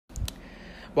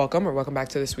welcome back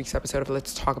to this week's episode of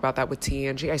Let's Talk About That with T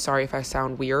and G. I'm sorry if I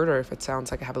sound weird or if it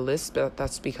sounds like I have a list, but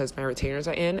that's because my retainers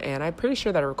are in, and I'm pretty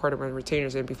sure that I recorded my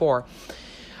retainers in before.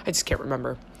 I just can't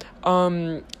remember.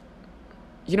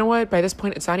 You know what? By this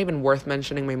point, it's not even worth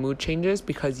mentioning my mood changes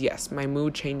because, yes, my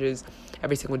mood changes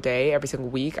every single day, every single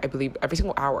week, I believe every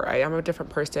single hour. I'm a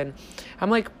different person.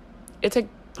 It's like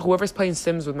whoever's playing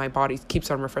Sims with my body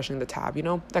keeps on refreshing the tab,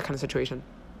 that kind of situation.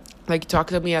 Like, you talked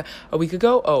to me a week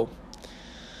ago,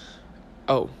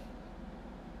 I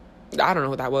don't know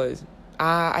who that was.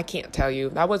 I can't tell you.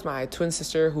 That was my twin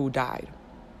sister who died.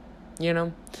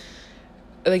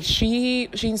 Like, she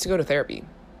needs to go to therapy.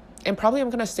 And probably I'm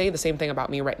going to say the same thing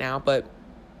about me right now, but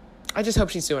I just hope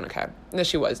she's doing okay. No,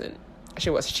 she wasn't.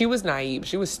 She was naive.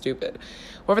 She was stupid.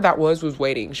 Whoever that was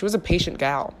waiting. She was a patient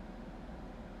gal.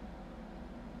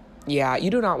 Yeah, you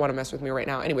do not want to mess with me right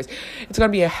now. Anyways, it's going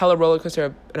to be a hella roller coaster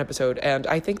of an episode. And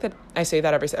I think that I say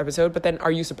that every episode, but then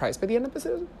are you surprised by the end of the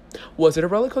episode? Was it a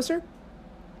roller coaster?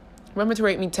 Remember to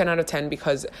rate me 10 out of 10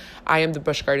 because I am the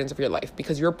Busch Gardens of your life.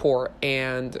 Because you're poor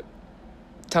and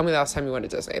tell me the last time you went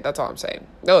to Disney. That's all I'm saying.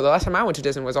 No, the last time I went to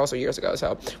Disney was also years ago.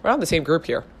 So we're on the same group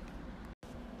here.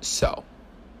 So,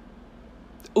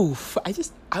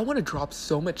 I want to drop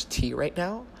so much tea right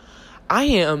now. I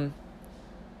am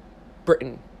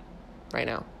Britain right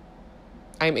now.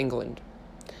 I am England.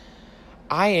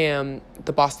 I am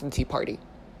the Boston Tea Party.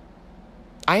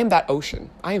 I am that ocean.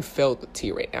 I am filled with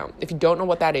tea right now. If you don't know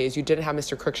what that is, you didn't have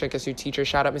Mr. Cruikshank as your teacher.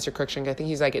 Shout out Mr. Cruikshank. I think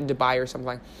he's like in Dubai or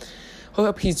something.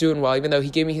 Hope he's doing well, even though he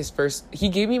gave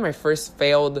me my first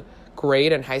failed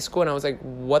grade in high school, and I was like,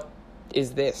 what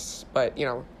is this? But,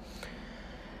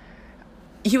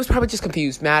 he was probably just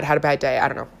confused, mad, had a bad day. I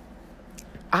don't know.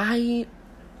 I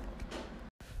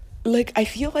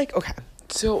feel like, okay,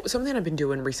 so something I've been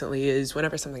doing recently is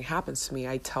whenever something happens to me,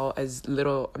 I tell as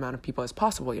little amount of people as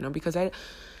possible, because I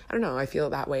don't know, I feel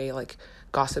that way, like,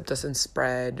 gossip doesn't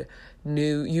spread,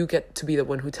 you get to be the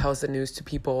one who tells the news to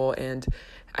people, and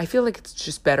I feel like it's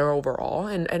just better overall,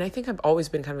 and I think I've always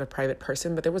been kind of a private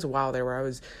person, but there was a while there where I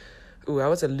was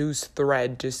a loose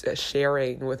thread, just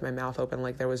sharing with my mouth open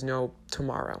like there was no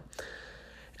tomorrow.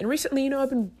 And recently, I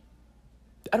don't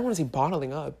want to say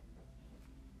bottling up,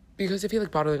 because I feel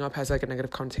like bottling up has like a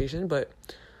negative connotation, but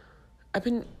I've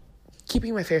been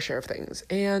keeping my fair share of things,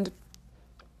 and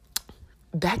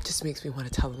that just makes me want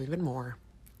to tell them even more.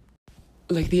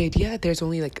 Like, the idea that there's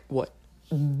only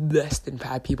less than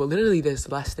 5 people, literally there's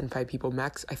less than 5 people,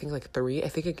 max, I think 3, I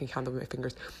think I can count them with my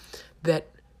fingers, that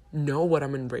know what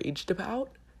I'm enraged about.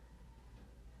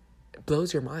 It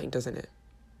blows your mind, doesn't it?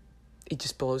 It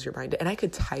just blows your mind. And I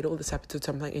could title this episode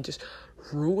something and just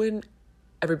ruin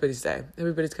everybody's day.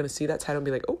 Everybody's going to see that title and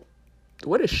be like, oh,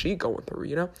 what is she going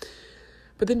through,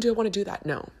 But then do I want to do that?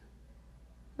 No.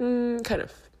 Kind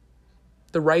of.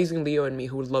 The rising Leo in me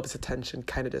who loves attention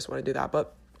kind of just want to do that.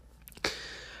 But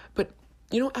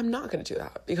I'm not going to do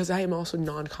that because I am also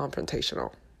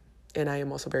non-confrontational. And I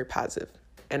am also very passive.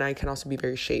 And I can also be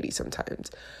very shady sometimes.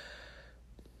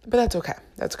 But that's okay.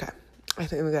 That's okay. I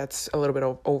think that's a little bit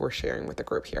of oversharing with the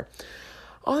group here.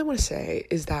 All I want to say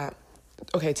is that,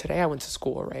 okay, today I went to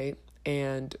school, right?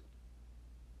 And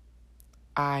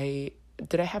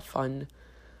did I have fun?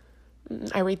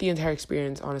 I rate the entire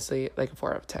experience, honestly, like a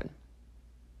 4 out of 10.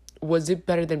 Was it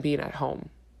better than being at home?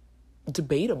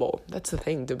 Debatable. That's the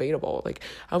thing, debatable. Like,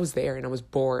 I was there and I was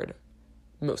bored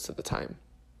most of the time,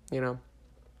 And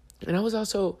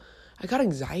I got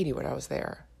anxiety when I was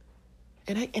there.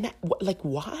 And I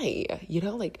why?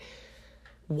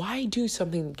 Why do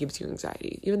something that gives you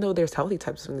anxiety? Even though there's healthy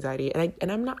types of anxiety.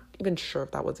 And I'm not even sure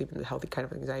if that was even the healthy kind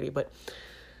of anxiety, but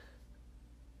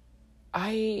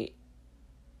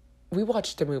we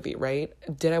watched a movie, right?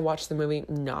 Did I watch the movie?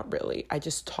 Not really. I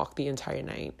just talked the entire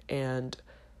night. And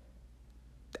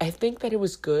I think that it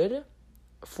was good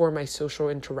for my social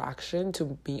interaction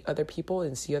to meet other people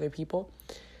and see other people.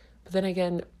 But then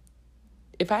again,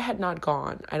 if I had not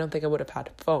gone, I don't think I would have had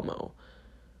FOMO.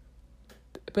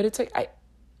 But it's like,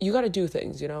 you got to do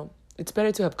things, It's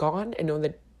better to have gone and know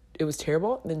that it was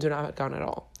terrible than to not have gone at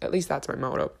all. At least that's my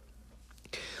motto.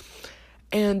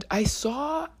 And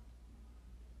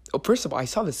first of all, I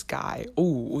saw this guy.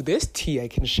 Oh, this tea I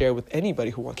can share with anybody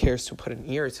who cares to put an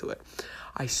ear to it.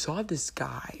 I saw this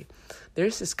guy.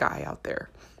 There's this guy out there.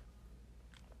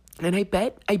 And I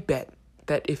bet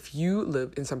that if you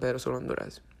live in San Pedro Sula,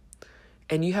 Honduras,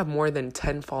 and you have more than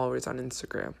 10 followers on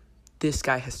Instagram, this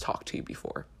guy has talked to you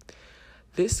before.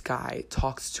 This guy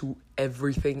talks to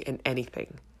everything and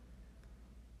anything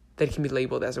that can be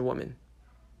labeled as a woman.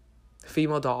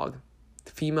 Female dog,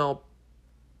 female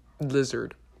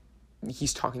lizard.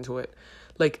 He's talking to it.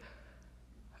 Like,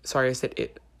 Sorry, I said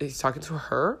it. He's talking to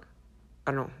her.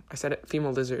 I don't know. I said it,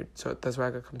 female lizard, so that's why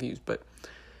I got confused. But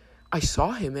I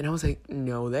saw him, and I was like,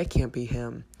 no, that can't be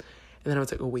him. And then I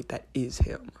was like, oh, wait, that is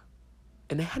him.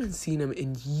 And I hadn't seen him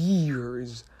in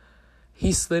years.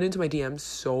 He slid into my DMs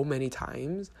so many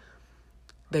times.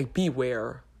 Like,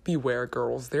 beware,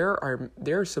 girls. There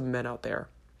are some men out there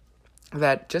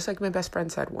that, just like my best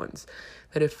friend said once,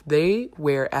 that if they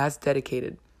were as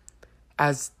dedicated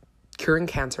as curing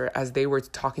cancer as they were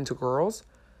talking to girls,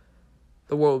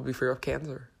 the world would be free of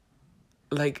cancer.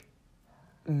 Like,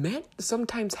 men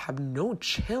sometimes have no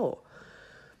chill.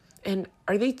 And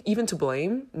are they even to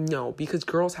blame? No, because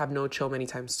girls have no chill many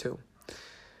times too.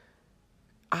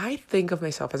 I think of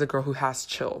myself as a girl who has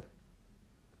chill.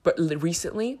 But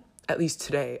recently, at least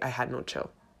today, I had no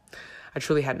chill. I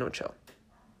truly had no chill.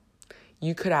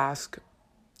 You could ask,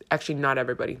 actually not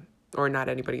everybody, or not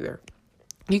anybody there.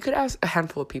 You could ask a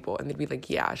handful of people and they'd be like,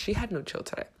 yeah, she had no chill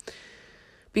today.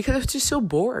 Because I was just so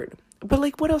bored. But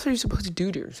like, what else are you supposed to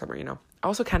do during summer, I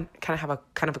also kind of have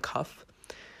a cough.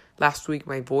 Last week,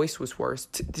 my voice was worse.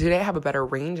 Today, I have a better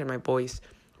range in my voice,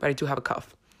 but I do have a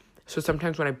cough. So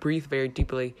sometimes when I breathe very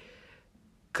deeply,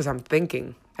 because I'm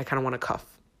thinking, I kind of want to cough.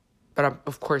 But I'm,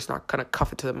 of course, not going to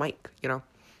cuff it to the mic,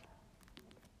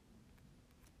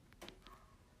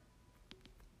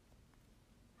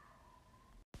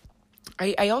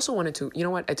 I also wanted to,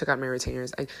 I took out my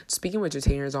retainers. Speaking with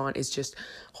retainers on is just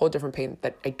a whole different pain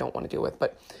that I don't want to deal with.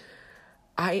 But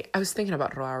I was thinking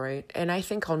about Ra, right? And I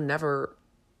think I'll never...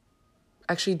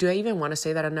 Actually, do I even want to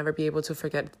say that I'll never be able to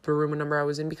forget the room number I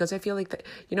was in? Because I feel like, that,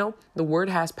 the word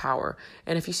has power.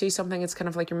 And if you say something, it's kind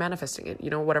of like you're manifesting it.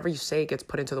 Whatever you say gets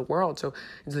put into the world, so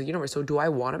into the universe. So do I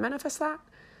want to manifest that?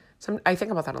 I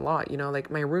think about that a lot,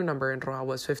 like my room number in Ra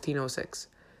was 1506.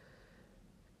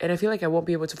 And I feel like I won't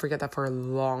be able to forget that for a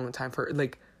long time, for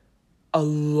like a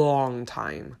long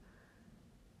time.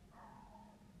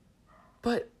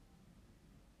 But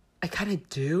I kind of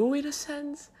do in a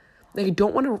sense. Like, I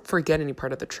don't want to forget any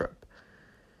part of the trip.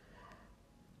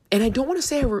 And I don't want to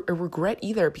say I regret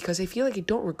either, because I feel like I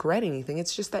don't regret anything.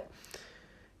 It's just that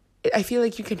I feel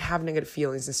like you can have negative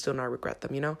feelings and still not regret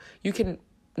them, You can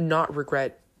not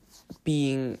regret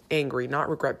being angry, not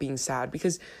regret being sad,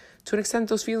 because to an extent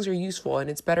those feelings are useful and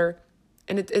it's better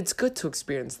and it's good to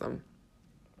experience them.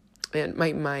 And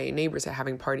my neighbors are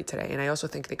having a party today, and I also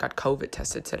think they got COVID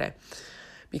tested today,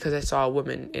 because I saw a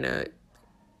woman in a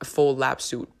full lab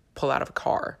suit pull out of a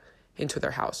car into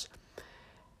their house.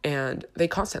 And they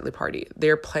constantly party.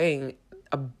 They're playing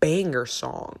a banger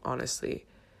song, honestly.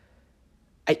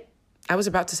 I was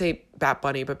about to say Bat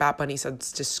Bunny, but Bat Bunny said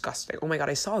it's disgusting. Oh my God,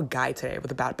 I saw a guy today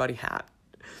with a Bat Bunny hat.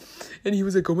 And he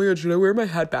was like, oh my God, should I wear my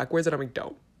hat backwards? And I'm like,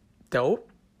 don't.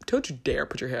 Don't you dare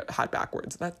put your hat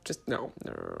backwards. That's just, no.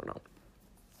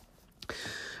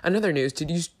 Another news,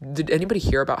 did anybody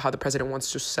hear about how the president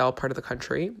wants to sell part of the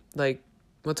country? Like,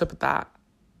 what's up with that?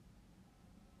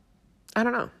 I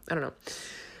don't know.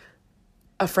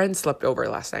 A friend slept over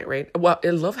last night, right? Well, I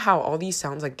love how all these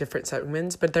sounds like different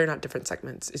segments, but they're not different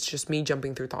segments. It's just me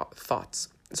jumping through thoughts.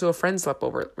 So a friend slept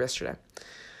over yesterday.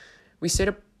 We stayed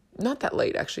up not that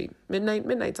late, actually.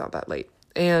 Midnight's not that late.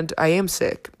 And I am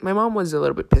sick. My mom was a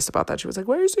little bit pissed about that. She was like,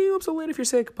 why are you staying up so late if you're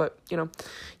sick? But,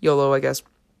 YOLO, I guess.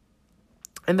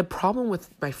 And the problem with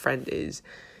my friend is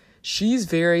she's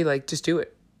very like, just do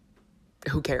it.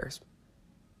 Who cares?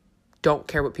 Don't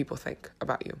care what people think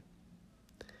about you.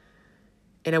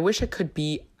 And I wish I could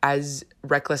be as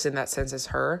reckless in that sense as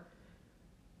her.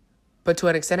 But to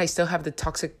an extent, I still have the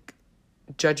toxic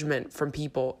judgment from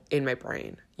people in my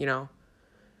brain,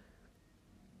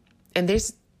 And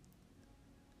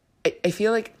I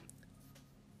feel like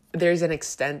there's an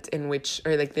extent in which,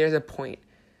 or like there's a point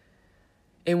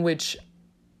in which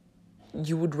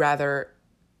you would rather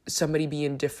somebody be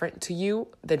indifferent to you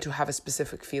than to have a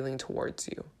specific feeling towards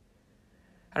you.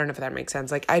 I don't know if that makes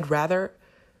sense. Like, I'd rather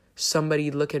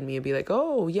somebody look at me and be like,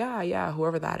 oh, yeah,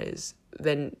 whoever that is,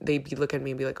 then they'd be looking at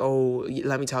me and be like, oh,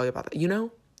 let me tell you about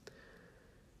that,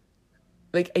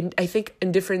 Like, I think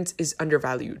indifference is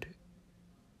undervalued.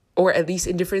 Or at least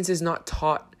indifference is not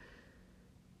taught.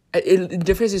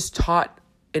 Indifference is taught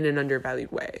in an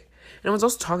undervalued way. And I was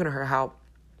also talking to her how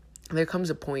there comes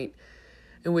a point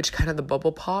in which kind of the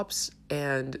bubble pops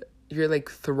and you're like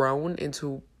thrown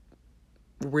into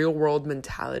real world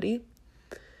mentality.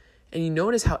 And you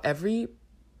notice how every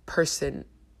person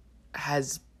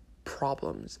has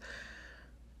problems.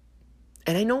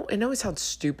 And I know it sounds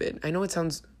stupid. I know it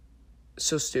sounds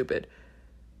so stupid.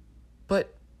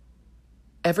 But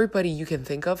everybody you can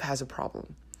think of has a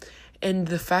problem. And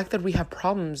the fact that we have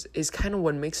problems is kind of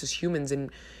what makes us humans, and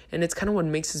it's kind of what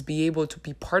makes us be able to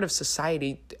be part of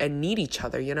society and need each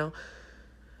other, you know?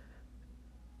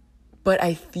 But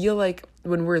I feel like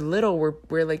when we're little,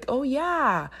 we're like, oh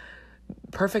yeah,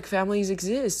 perfect families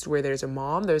exist where there's a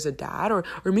mom, there's a dad, or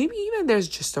maybe even there's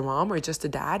just a mom or just a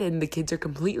dad, and the kids are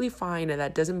completely fine, and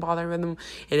that doesn't bother them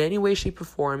in any way, shape, or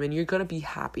form, and you're gonna be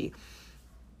happy.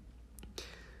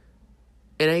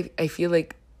 And I feel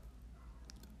like,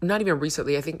 not even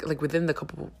recently, I think like within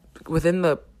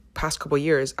the past couple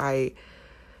years, I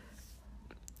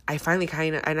finally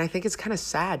kind of, and I think it's kind of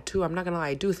sad too. I'm not gonna lie,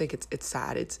 I do think it's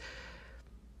sad.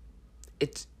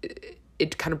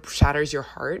 It kind of shatters your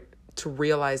heart to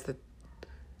realize that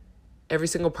every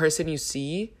single person you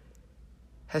see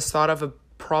has thought of a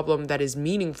problem that is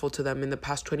meaningful to them in the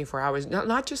past 24 hours.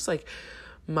 Not just like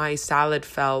my salad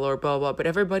fell or blah, blah, but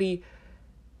everybody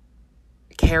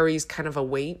carries kind of a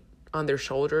weight on their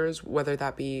shoulders, whether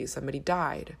that be somebody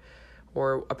died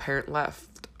or a parent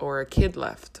left or a kid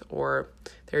left or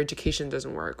their education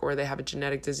doesn't work or they have a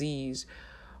genetic disease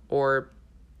or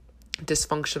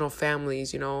dysfunctional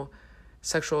families, you know,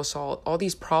 sexual assault, all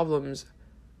these problems.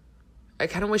 I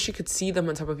kind of wish you could see them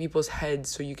on top of people's heads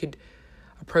so you could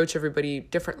approach everybody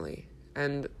differently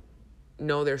and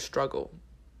know their struggle.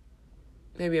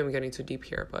 Maybe I'm getting too deep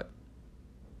here, but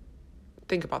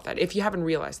think about that. If you haven't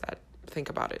realized that, think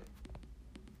about it.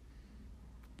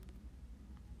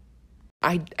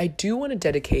 I do want to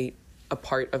dedicate a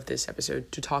part of this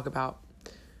episode to talk about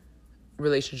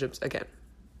relationships again.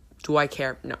 Do I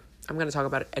care? No. I'm going to talk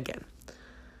about it again.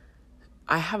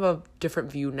 I have a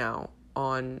different view now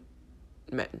on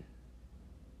men.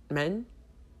 Men?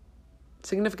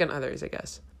 Significant others, I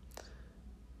guess.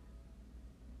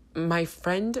 My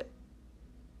friend...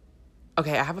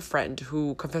 Okay, I have a friend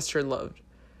who confessed her love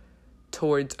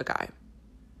towards a guy.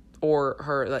 Or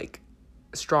her, like,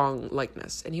 strong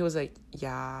likeness. And he was like,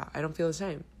 yeah, I don't feel the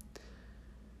same.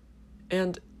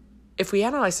 And if we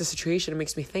analyze the situation, it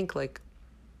makes me think, like,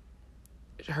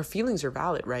 her feelings are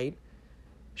valid, right?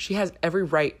 She has every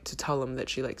right to tell him that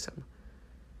she likes him.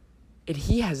 And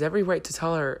he has every right to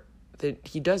tell her that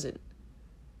he doesn't.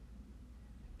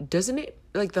 Doesn't it,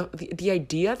 like, the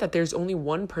idea that there's only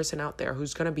one person out there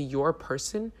who's going to be your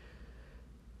person,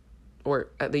 or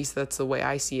at least that's the way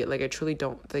I see it. Like, I truly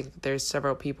don't think that there's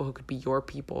several people who could be your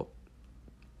people.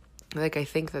 Like, I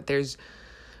think that there's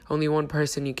only one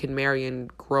person you can marry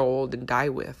and grow old and die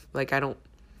with. Like, I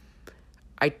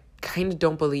kind of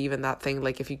don't believe in that thing.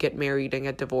 Like, if you get married and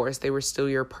get divorced, they were still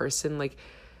your person. Like,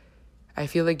 I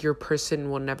feel like your person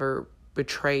will never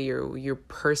betray you. Your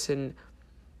person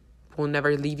will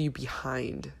never leave you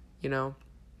behind, you know?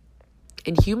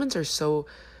 And humans are so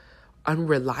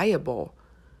unreliable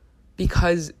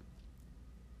because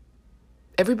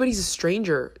everybody's a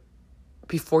stranger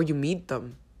before you meet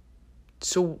them.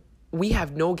 So we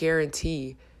have no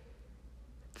guarantee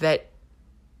that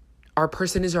our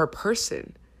person is our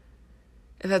person.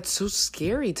 And that's so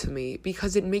scary to me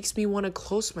because it makes me want to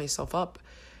close myself up,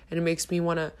 and it makes me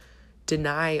want to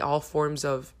deny all forms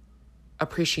of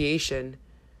appreciation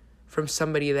from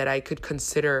somebody that I could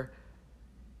consider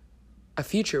a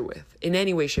future with in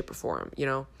any way, shape, or form, you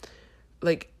know?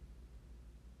 Like,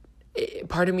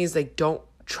 part of me is like, don't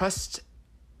trust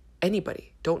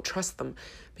anybody. Don't trust them,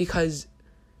 because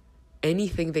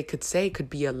anything they could say could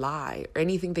be a lie, or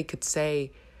anything they could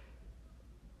say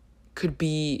could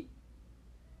be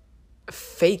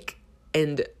fake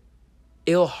and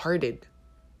ill-hearted.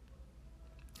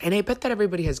 And I bet that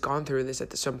everybody has gone through this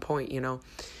at some point, you know,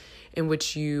 in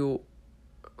which you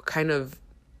kind of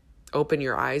open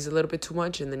your eyes a little bit too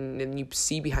much, and then you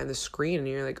see behind the screen and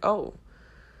you're like, oh,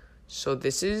 so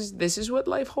this is what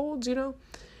life holds, you know?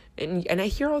 And I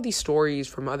hear all these stories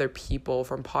from other people,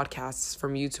 from podcasts,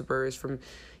 from YouTubers, from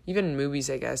even movies,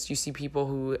 I guess. You see people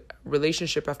who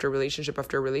relationship after relationship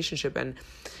after relationship, and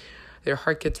their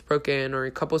heart gets broken, or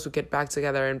couples who get back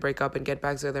together and break up and get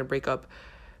back together and break up.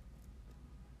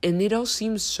 And it all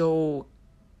seems so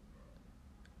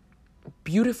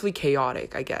beautifully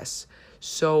chaotic, I guess.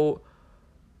 So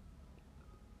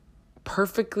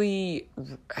perfectly,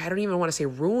 I don't even want to say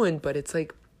ruined, but it's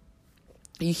like,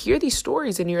 you hear these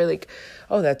stories and you're like,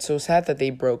 oh, that's so sad that they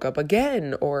broke up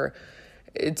again. Or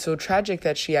it's so tragic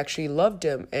that she actually loved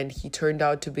him and he turned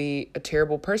out to be a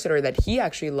terrible person, or that he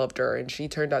actually loved her and she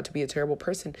turned out to be a terrible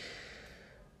person.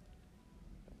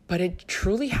 But it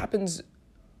truly happens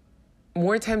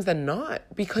more times than not,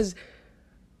 because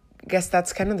I guess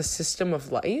that's kind of the system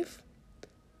of life.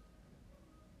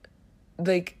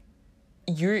 Like,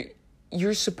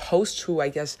 you're supposed to, I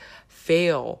guess,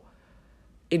 fail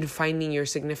in finding your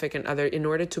significant other in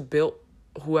order to build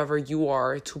whoever you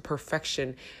are to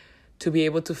perfection to be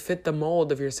able to fit the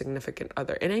mold of your significant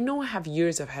other. And I know I have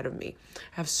years ahead of me.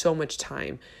 I have so much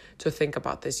time to think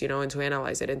about this, and to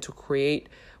analyze it and to create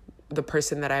the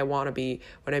person that I want to be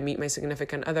when I meet my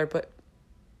significant other. But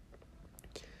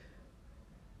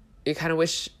you kind of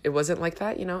wish it wasn't like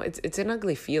that, It's an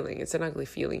ugly feeling. It's an ugly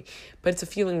feeling. But it's a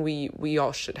feeling we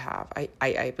all should have.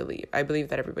 I believe. I believe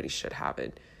that everybody should have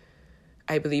it.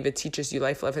 I believe it teaches you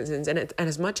life lessons. And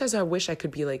as much as I wish I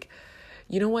could be like,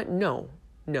 you know what? No,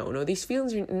 these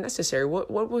feelings are necessary. What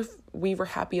if we were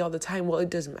happy all the time? Well, it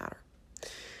doesn't matter.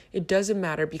 It doesn't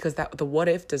matter because the what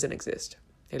if doesn't exist.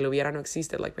 El hubiera no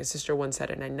existe, like my sister once said,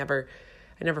 and I never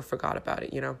forgot about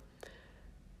it,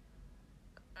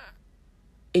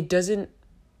 It doesn't,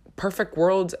 perfect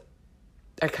worlds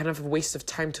are kind of a waste of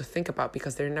time to think about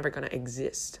because they're never going to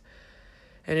exist.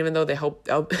 And even though they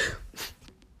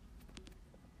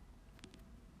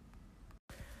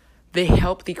they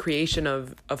help the creation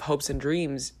of hopes and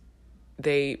dreams,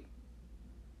 they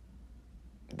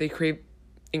create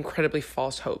incredibly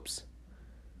false hopes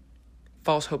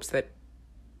that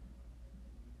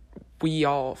we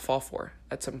all fall for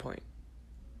at some point.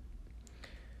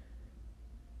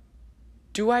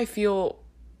 Do I feel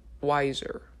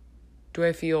wiser? Do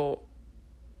I feel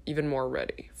even more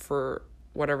ready for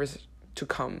whatever's to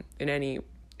come in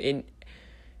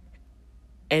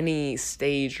any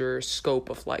stage or scope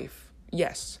of life?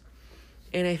 Yes.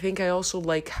 And I think I also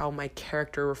like how my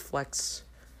character reflects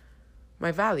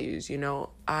my values,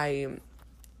 I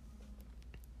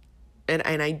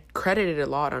credit it a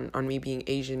lot on me being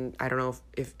Asian. I don't know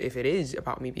if it is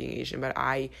about me being Asian, but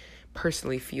I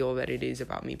personally feel that it is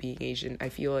about me being Asian. I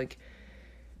feel like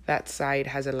that side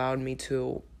has allowed me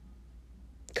to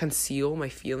conceal my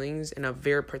feelings in a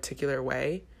very particular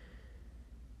way.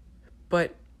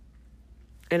 But,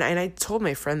 and I told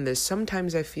my friend this,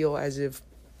 sometimes I feel as if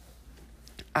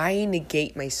I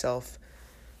negate myself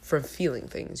from feeling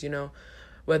things,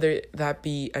 whether that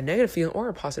be a negative feeling or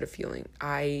a positive feeling.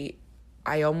 I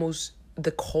almost,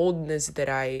 the coldness that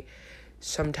I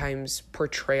sometimes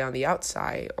portray on the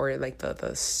outside, or like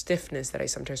the stiffness that I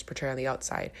sometimes portray on the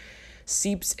outside,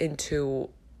 seeps into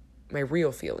my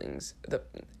real feelings,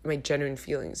 my genuine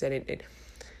feelings, and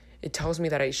it tells me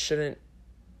that I shouldn't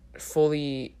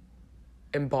fully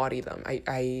embody them.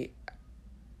 I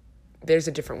there's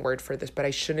a different word for this, but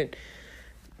I shouldn't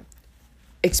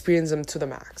experience them to the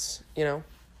max,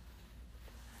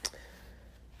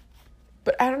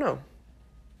 But I don't know.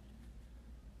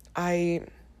 I'm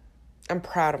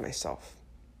proud of myself.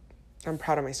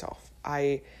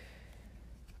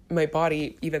 My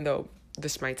body, even though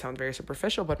this might sound very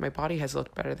superficial, but my body has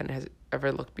looked better than it has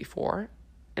ever looked before.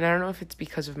 And I don't know if it's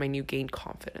because of my new gained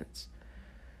confidence.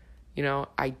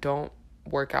 I don't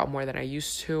work out more than I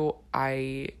used to.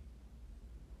 I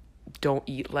don't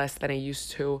eat less than I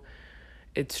used to.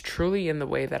 It's truly in the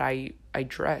way that I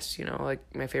dress,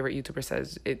 like my favorite YouTuber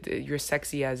says, you're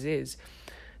sexy as is.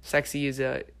 Sexy is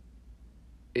a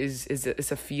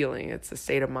feeling. It's a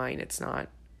state of mind. It's not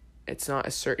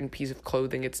a certain piece of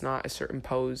clothing. It's not a certain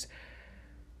pose.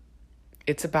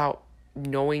 It's about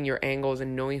knowing your angles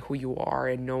and knowing who you are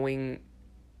and knowing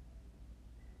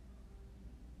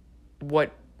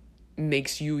what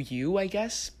makes you, I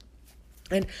guess.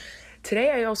 And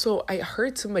today I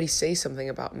heard somebody say something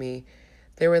about me.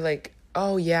 They were like,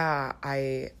 oh yeah,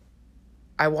 I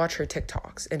watch her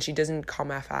TikToks and she doesn't come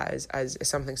off as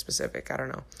something specific. I don't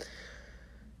know.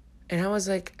 And I was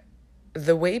like,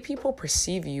 the way people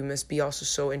perceive you must be also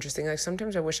so interesting. Like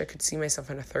sometimes I wish I could see myself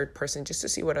in a third person just to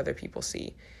see what other people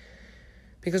see.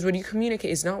 Because when you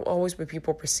communicate, it's not always what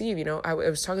people perceive. I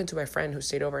was talking to my friend who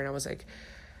stayed over and I was like,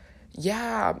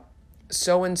 yeah,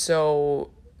 so-and-so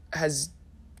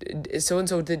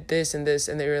did this and this.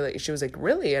 And they were like, she was like,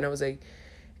 really? And I was like,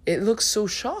 it looks so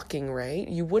shocking, right?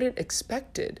 You wouldn't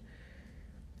expect it.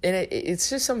 And it's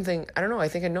just something, I don't know, I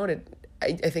think I noted.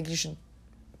 I think you should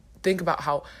think about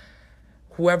how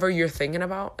whoever you're thinking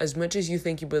about, as much as you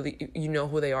think you believe, you know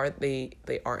who they are, they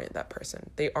aren't that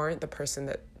person. They aren't the person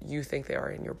that you think they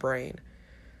are in your brain.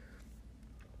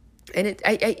 And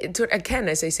again,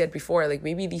 as I said before, like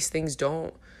maybe these things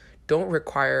don't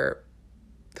require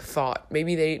thought.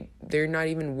 Maybe they're not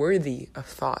even worthy of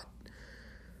thought.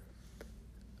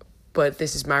 But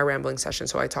this is my rambling session,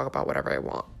 so I talk about whatever I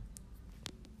want.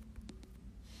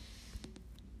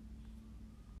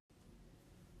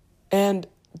 And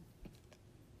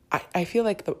I feel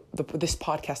like this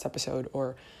podcast episode,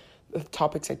 or the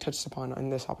topics I touched upon in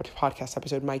this podcast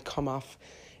episode, might come off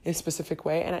in a specific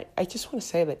way. And I just want to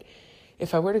say that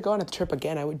if I were to go on a trip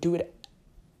again, I would do it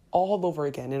all over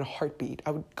again in a heartbeat.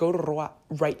 I would go to Roa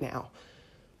right now.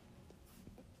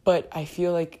 But I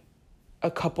feel like a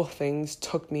couple things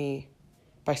took me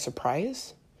by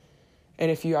surprise. And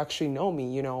if you actually know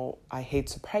me, I hate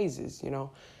surprises,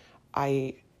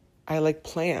 I like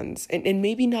plans, and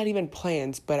maybe not even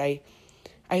plans, but I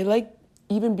like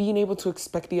even being able to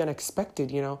expect the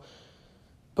unexpected,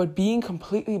 but being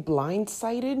completely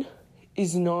blindsided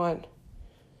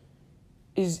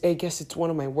I guess it's one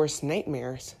of my worst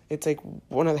nightmares. It's like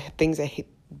one of the things I hate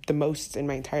the most in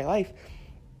my entire life.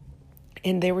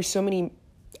 And there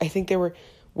were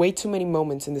way too many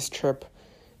moments in this trip.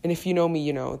 And if you know me,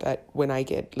 you know that when I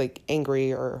get like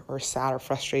angry or sad or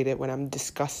frustrated, when I'm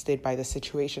disgusted by the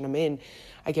situation I'm in,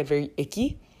 I get very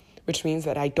icky, which means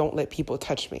that I don't let people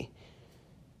touch me.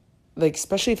 Like,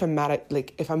 especially if I'm mad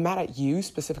at you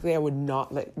specifically, I would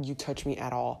not let you touch me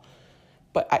at all.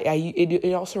 But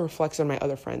it also reflects on my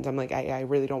other friends. I'm like, I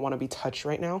really don't want to be touched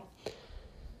right now.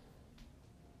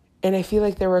 And I feel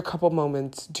like there were a couple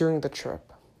moments during the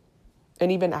trip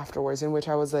and even afterwards in which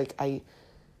I was like, I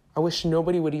wish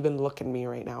nobody would even look at me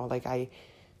right now. Like, I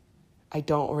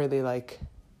don't really like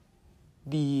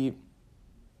the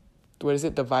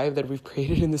vibe that we've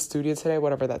created in the studio today,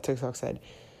 whatever that TikTok said.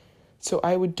 So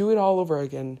I would do it all over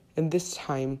again. And this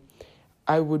time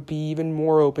I would be even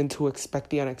more open to expect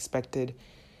the unexpected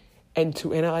and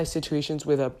to analyze situations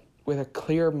with a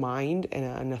clear mind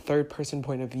and a third person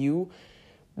point of view.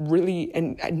 Really,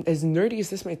 and as nerdy as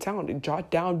this might sound, and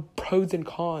jot down pros and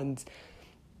cons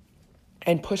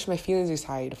and push my feelings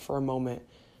aside for a moment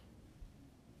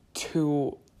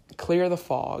to clear the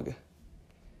fog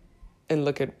and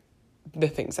look at the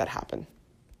things that happen.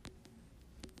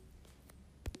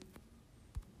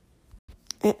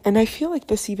 And I feel like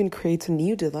this even creates a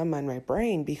new dilemma in my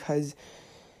brain because,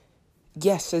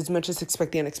 yes, as much as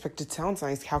expect the unexpected sounds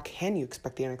nice, how can you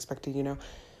expect the unexpected,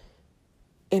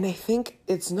 And I think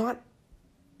it's not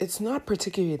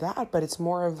particularly that, but it's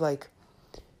more of like,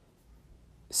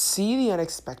 see the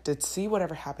unexpected, see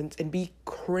whatever happens, and be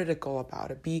critical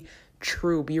about it. Be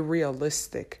true, be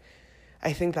realistic.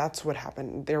 I think that's what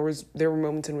happened. There were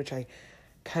moments in which I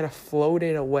kind of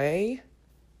floated away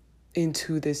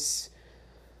into this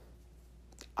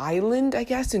island, I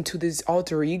guess, into this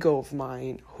alter ego of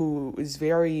mine who is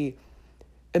very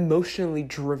emotionally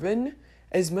driven,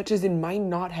 as much as it might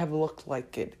not have looked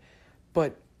like it.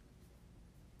 But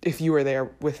if you were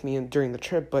there with me during the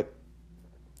trip, but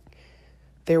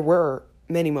there were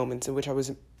many moments in which I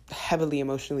was heavily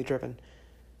emotionally driven.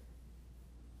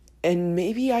 And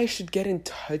maybe I should get in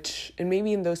touch, and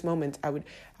maybe in those moments I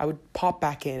would pop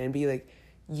back in and be like,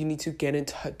 you need to get in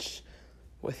touch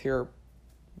with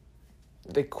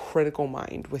the critical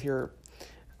mind, with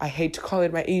I hate to call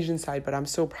it my Asian side, but I'm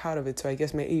so proud of it, so I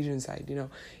guess my Asian side, you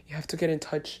have to get in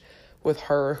touch with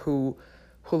her who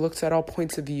looks at all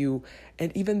points of view,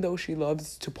 and even though she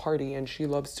loves to party and she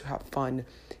loves to have fun,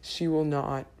 she will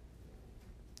not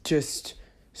just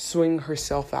swing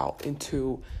herself out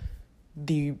into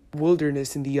the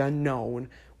wilderness and the unknown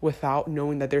without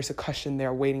knowing that there's a cushion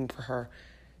there waiting for her,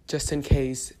 just in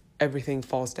case everything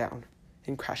falls down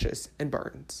and crashes and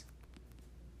burns.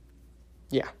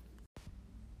 Yeah.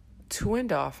 To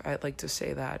end off, I'd like to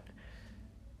say that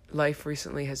life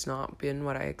recently has not been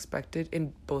what I expected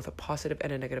in both a positive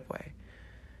and a negative way.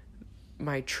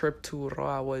 My trip to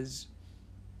Roa was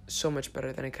so much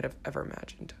better than I could have ever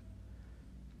imagined.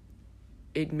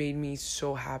 It made me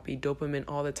so happy. Dopamine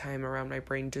all the time around my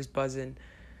brain, just buzzing.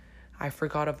 I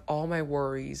forgot of all my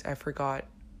worries. I forgot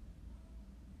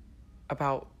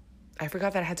that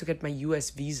I had to get my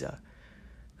US visa.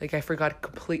 Like, I forgot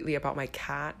completely about my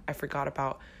cat. I forgot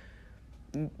about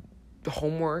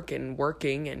homework and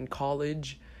working and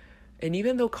college. And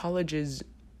even though college is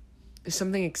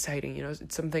something exciting,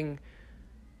 it's something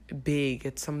big.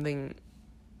 It's something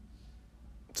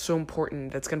so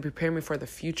important that's going to prepare me for the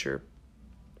future.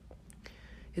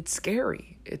 It's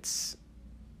scary. It's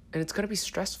going to be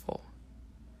stressful.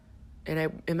 And I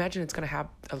imagine it's going to have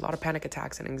a lot of panic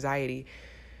attacks and anxiety.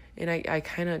 And I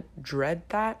kind of dread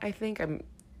that, I think.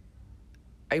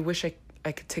 I wish I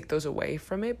could take those away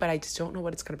from it, but I just don't know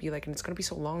what it's going to be like. And it's going to be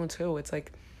so long, too. It's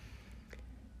like,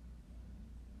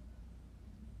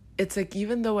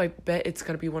 even though I bet it's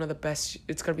going to be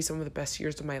it's going to be some of the best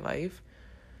years of my life,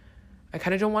 I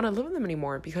kind of don't want to live in them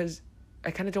anymore because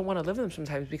I kind of don't want to live in them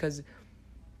sometimes because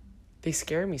they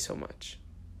scare me so much.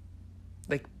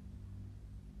 Like,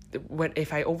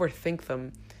 if I overthink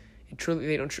them, they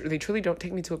truly don't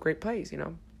take me to a great place,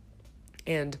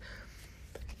 And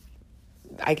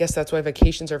I guess that's why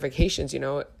vacations are vacations,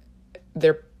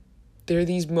 They're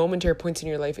these momentary points in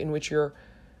your life in which you're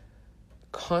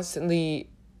constantly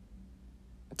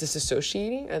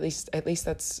disassociating. At least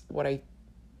that's what I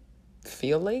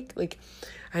feel like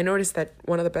I noticed that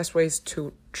one of the best ways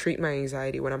to treat my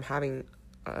anxiety when I'm having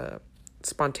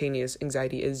spontaneous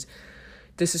anxiety is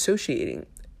disassociating.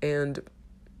 And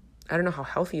I don't know how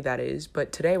healthy that is,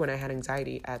 but today when I had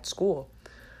anxiety at school,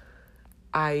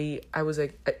 I was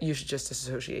like, you should just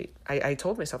disassociate. I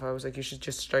told myself, I was like, you should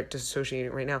just start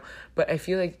disassociating right now. But I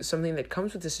feel like something that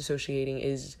comes with disassociating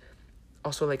is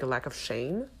also like a lack of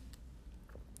shame.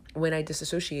 When I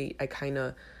disassociate, I kind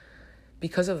of,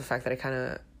 because of the fact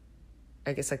that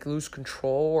I guess like lose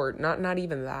control, or not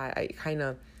even that, I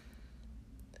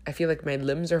feel like my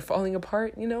limbs are falling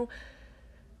apart, you know?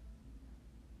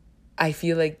 I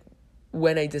feel like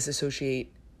when I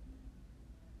disassociate,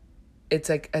 it's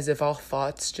like as if all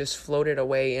thoughts just floated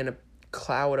away in a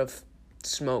cloud of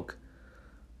smoke.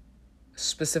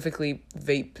 Specifically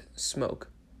vape smoke.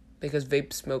 Because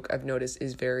vape smoke, I've noticed,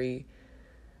 it's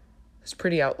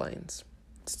pretty outlines.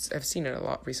 I've seen it a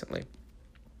lot recently.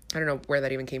 I don't know where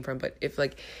that even came from, but if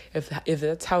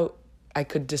that's how I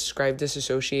could describe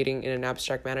disassociating in an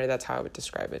abstract manner, that's how I would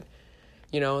describe it.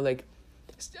 You know, like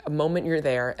a moment you're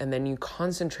there and then you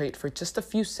concentrate for just a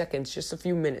few seconds, just a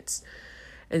few minutes,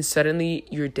 and suddenly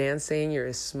you're dancing,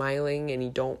 you're smiling, and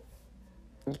you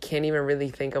can't even really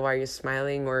think of why you're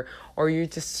smiling, or you're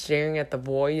just staring at the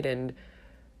void. And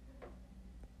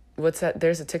what's that?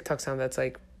 There's a TikTok sound that's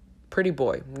like, pretty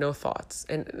boy, no thoughts.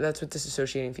 And that's what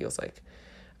disassociating feels like.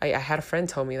 I had a friend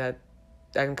tell me that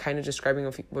I'm kind of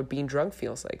describing what being drunk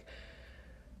feels like.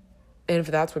 And if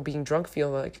that's what being drunk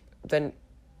feels like, then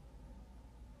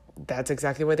that's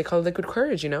exactly why they call it liquid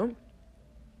courage, you know?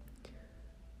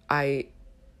 I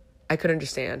could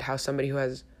understand how somebody who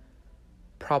has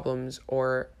problems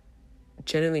or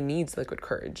genuinely needs liquid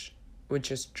courage would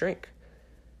just drink.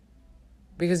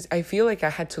 Because I feel like I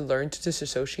had to learn to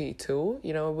disassociate too.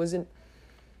 You know,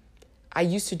 I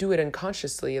used to do it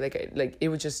unconsciously. Like it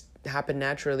would just happen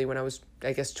naturally when I was,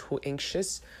 I guess, too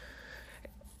anxious.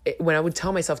 When I would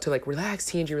tell myself to like, relax,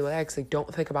 TNG, relax, like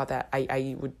don't think about that,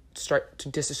 I would start to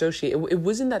disassociate. It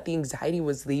wasn't that the anxiety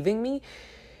was leaving me.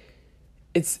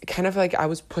 It's kind of like I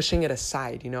was pushing it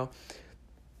aside, you know?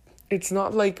 It's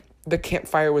not like the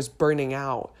campfire was burning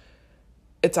out.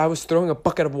 It's I was throwing a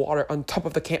bucket of water on top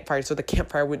of the campfire so the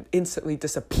campfire would instantly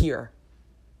disappear.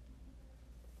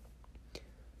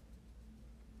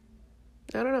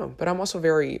 I don't know, but I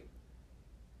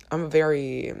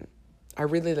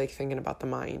really like thinking about the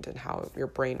mind and how your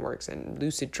brain works and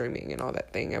lucid dreaming and all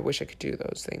that thing. I wish I could do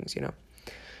those things, you know?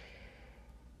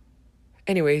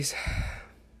 Anyways,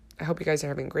 I hope you guys are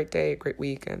having a great day, a great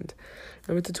week, and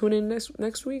remember to tune in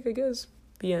next week, I guess.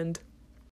 The end.